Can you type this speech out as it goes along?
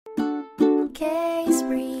case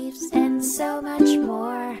briefs, and so much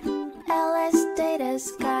more. LS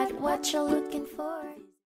Data's got what you're looking for.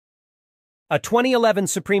 A 2011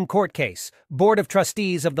 Supreme Court case, Board of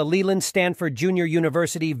Trustees of the Leland Stanford Junior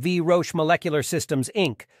University v. Roche Molecular Systems,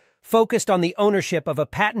 Inc., focused on the ownership of a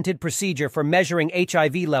patented procedure for measuring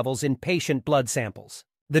HIV levels in patient blood samples.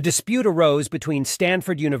 The dispute arose between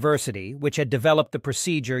Stanford University, which had developed the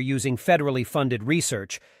procedure using federally funded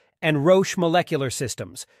research, and Roche Molecular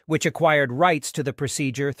Systems, which acquired rights to the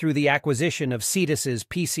procedure through the acquisition of Cetus's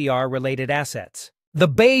PCR-related assets. The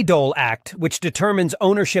Bayh-Dole Act, which determines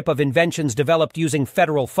ownership of inventions developed using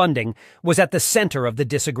federal funding, was at the center of the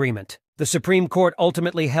disagreement. The Supreme Court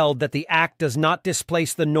ultimately held that the act does not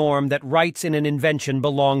displace the norm that rights in an invention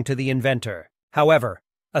belong to the inventor. However,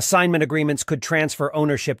 assignment agreements could transfer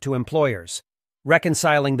ownership to employers,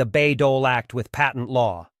 reconciling the Bayh-Dole Act with patent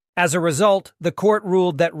law. As a result, the court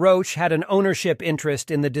ruled that Roche had an ownership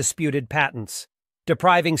interest in the disputed patents,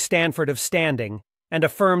 depriving Stanford of standing, and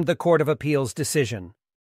affirmed the Court of Appeals decision.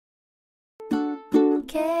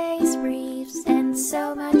 Case briefs, and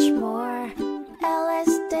so much more.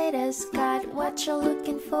 LS Data's got what you're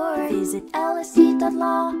looking for. Visit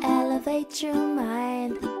lsc.law, elevate your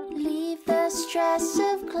mind. Leave the stress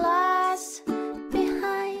of class.